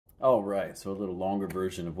All right, so a little longer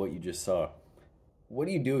version of what you just saw. What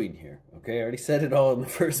are you doing here? Okay, I already said it all in the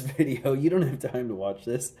first video. You don't have time to watch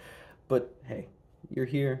this, but hey, you're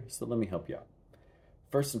here, so let me help you out.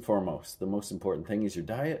 First and foremost, the most important thing is your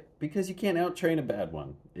diet because you can't out-train a bad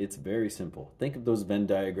one. It's very simple. Think of those Venn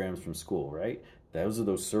diagrams from school, right? Those are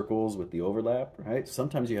those circles with the overlap, right?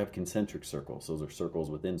 Sometimes you have concentric circles. Those are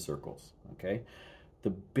circles within circles, okay? The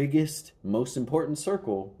biggest, most important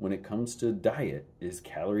circle when it comes to diet is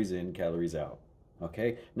calories in, calories out.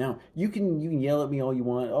 Okay. Now you can yell at me all you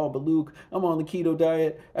want. Oh, but Luke, I'm on the keto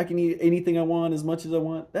diet. I can eat anything I want as much as I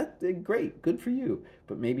want. That's great, good for you.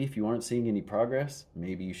 But maybe if you aren't seeing any progress,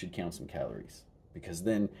 maybe you should count some calories because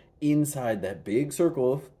then inside that big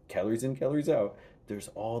circle of calories in, calories out, there's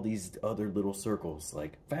all these other little circles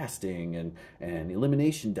like fasting and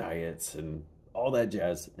elimination diets and all that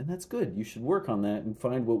jazz. And that's good. You should work on that and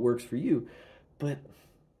find what works for you. But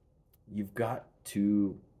you've got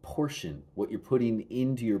to portion what you're putting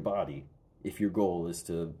into your body if your goal is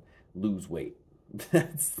to lose weight.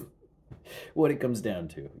 That's what it comes down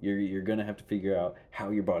to. You're going to have to figure out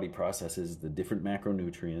how your body processes the different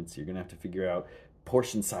macronutrients. You're going to have to figure out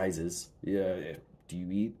portion sizes. Yeah, do you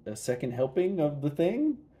eat a second helping of the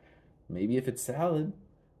thing? Maybe if it's salad,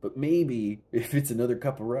 but maybe if it's another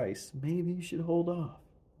cup of rice, maybe you should hold off.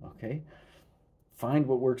 Okay? Find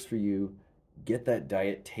what works for you. Get that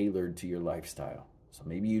diet tailored to your lifestyle. So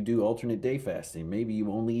maybe you do alternate day fasting. Maybe you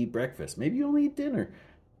only eat breakfast. Maybe you only eat dinner.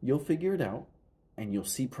 You'll figure it out and you'll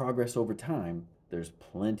see progress over time. There's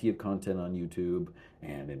plenty of content on YouTube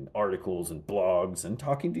and in articles and blogs and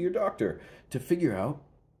talking to your doctor to figure out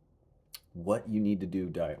what you need to do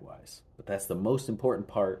diet-wise. But that's the most important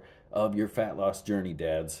part of your fat loss journey,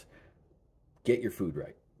 dads. Get your food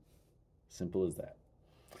right. Simple as that.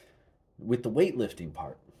 With the weightlifting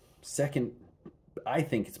part, second, I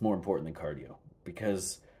think it's more important than cardio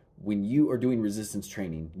because when you are doing resistance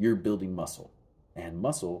training, you're building muscle, and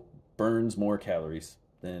muscle burns more calories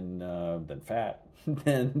than fat,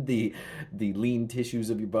 than the lean tissues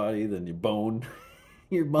of your body, than your bone.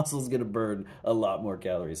 Your muscle's gonna burn a lot more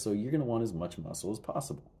calories, so you're gonna want as much muscle as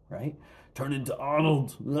possible, right? Turn into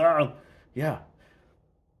Arnold. Ah! Yeah.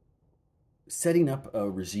 Setting up a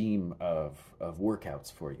regime of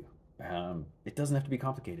workouts for you. It doesn't have to be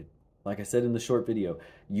complicated. Like I said in the short video,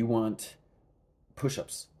 you want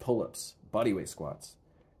push-ups, pull-ups, bodyweight squats.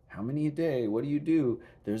 How many a day? What do you do?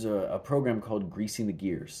 There's a program called Greasing the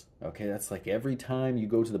Gears. Okay, that's like every time you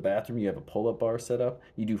go to the bathroom, you have a pull-up bar set up,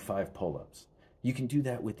 you do 5 pull-ups. You can do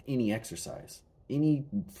that with any exercise. Any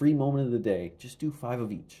free moment of the day, just do 5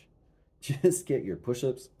 of each. Just get your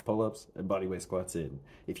push-ups, pull-ups, and bodyweight squats in.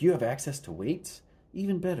 If you have access to weights,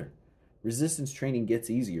 even better. Resistance training gets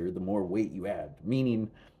easier the more weight you add,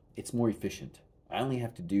 meaning it's more efficient. I only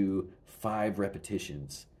have to do 5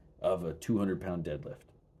 repetitions of a 200-pound deadlift.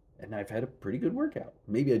 And I've had a pretty good workout.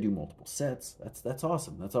 Maybe I do multiple sets. That's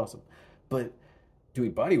awesome. That's awesome. But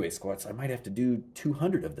doing bodyweight squats, I might have to do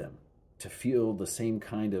 200 of them to feel the same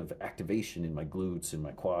kind of activation in my glutes and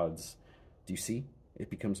my quads. Do you see?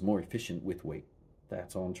 It becomes more efficient with weight.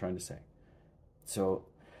 That's all I'm trying to say. So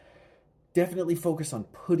definitely focus on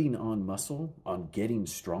putting on muscle, on getting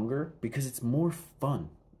stronger, because it's more fun.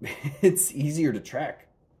 It's easier to track.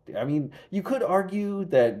 I mean, you could argue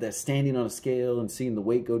that standing on a scale and seeing the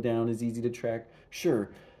weight go down is easy to track.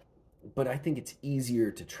 Sure. But I think it's easier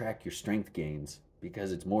to track your strength gains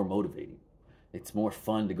because it's more motivating. It's more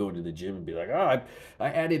fun to go to the gym and be like, oh, I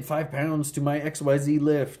added 5 pounds to my XYZ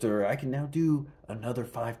lift, or I can now do another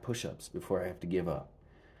 5 push-ups before I have to give up.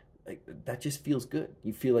 Like, that just feels good.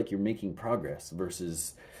 You feel like you're making progress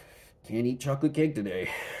versus can't eat chocolate cake today.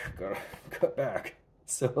 Gotta cut back.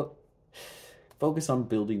 So focus on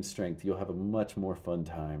building strength. You'll have a much more fun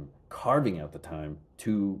time carving out the time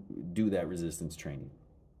to do that resistance training.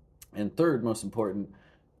 And third, most important,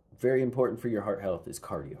 very important for your heart health, is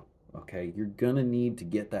cardio. Okay, you're gonna need to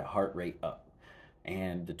get that heart rate up.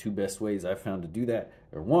 And the 2 best ways I've found to do that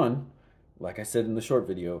are, one, like I said in the short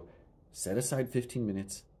video, set aside 15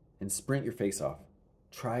 minutes and sprint your face off.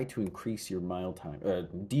 Try to increase your mile time,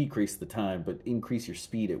 decrease the time, but increase your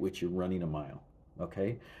speed at which you're running a mile.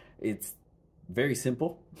 Okay, it's very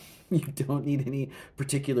simple. You don't need any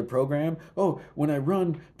particular program. Oh, when I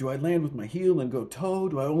run, do I land with my heel and go toe?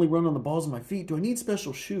 Do I only run on the balls of my feet? Do I need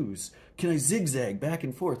special shoes? Can I zigzag back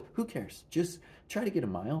and forth? Who cares? Just try to get a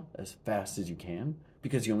mile as fast as you can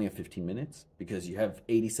because you only have 15 minutes, because you have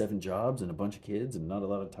 87 jobs and a bunch of kids and not a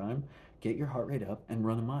lot of time. Get your heart rate up and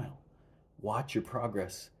run a mile. Watch your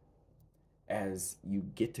progress as you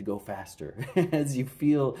get to go faster. As you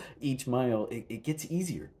feel each mile, it gets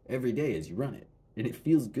easier every day as you run it. And it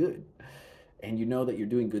feels good. and you know that you're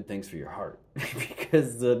doing good things for your heart.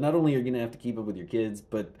 Because not only are you going to have to keep up with your kids,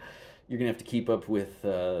 but you're going to have to keep up with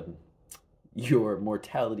your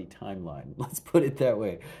mortality timeline. Let's put it that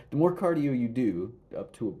way. The more cardio you do,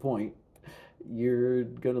 up to a point, you're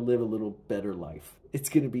going to live a little better life. It's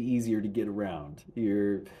going to be easier to get around.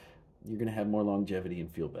 You're going to have more longevity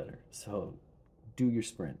and feel better. So do your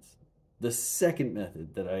sprints. The second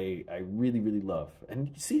method that I really, really love, and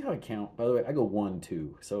you see how I count? By the way, I go 1,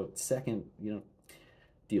 2. So second,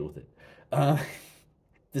 deal with it.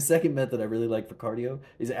 The second method I really like for cardio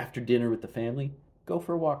is after dinner with the family, go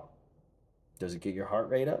for a walk. Does it get your heart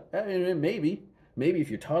rate up? Maybe. Maybe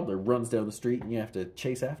if your toddler runs down the street and you have to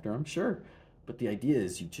chase after him, sure. But the idea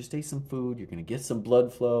is you just ate some food, you're going to get some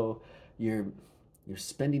blood flow, you're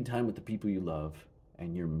spending time with the people you love,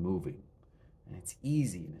 and you're moving. And it's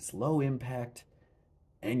easy and it's low impact,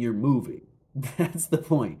 and you're moving. That's the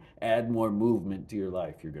point. Add more movement to your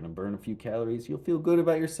life. You're going to burn a few calories. You'll feel good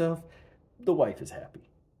about yourself. The wife is happy.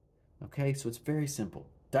 Okay, so it's very simple.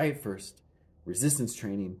 Diet first, resistance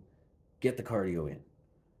training, get the cardio in.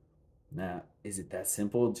 Now, is it that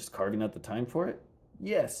simple, just carving out the time for it?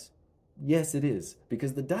 Yes. Yes, it is.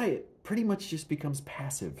 Because the diet pretty much just becomes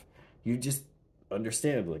passive. You just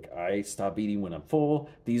understand, like, I stop eating when I'm full.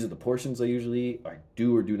 These are the portions I usually eat. I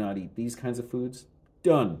do or do not eat these kinds of foods.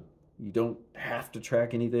 Done. You don't have to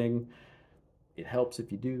track anything. It helps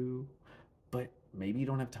if you do, but maybe you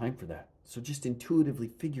don't have time for that. So just intuitively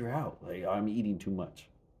figure out, like, I'm eating too much.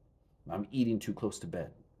 I'm eating too close to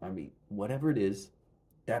bed. Whatever it is,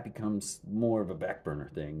 that becomes more of a back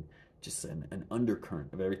burner thing, just an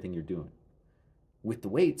undercurrent of everything you're doing. With the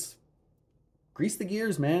weights, grease the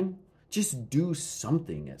gears, man. Just do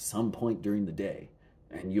something at some point during the day,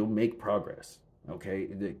 and you'll make progress, okay?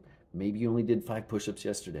 Maybe you only did 5 push-ups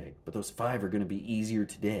yesterday, but those 5 are going to be easier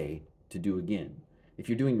today to do again. If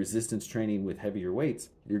you're doing resistance training with heavier weights,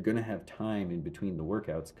 you're going to have time in between the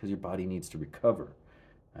workouts because your body needs to recover,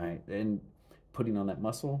 all right? And putting on that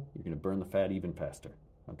muscle, you're going to burn the fat even faster,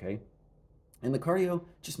 okay? And the cardio,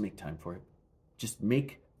 just make time for it. Just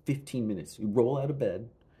make 15 minutes. You roll out of bed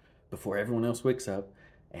before everyone else wakes up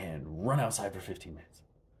and run outside for 15 minutes.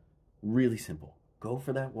 Really simple. Go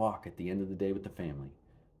for that walk at the end of the day with the family.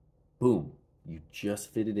 Boom. You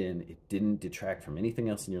just fit it in. It didn't detract from anything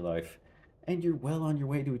else in your life. And you're well on your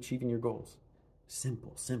way to achieving your goals.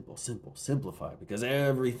 Simple, simple, simple. Simplify, because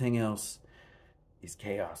everything else is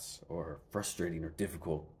chaos or frustrating or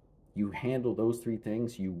difficult. You handle those 3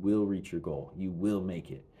 things, you will reach your goal. You will make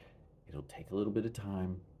it. It'll take a little bit of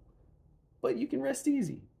time, but you can rest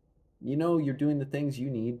easy. You know you're doing the things you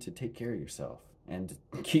need to take care of yourself and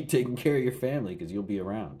keep taking care of your family because you'll be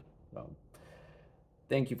around. So,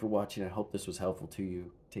 thank you for watching. I hope this was helpful to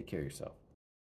you. Take care of yourself.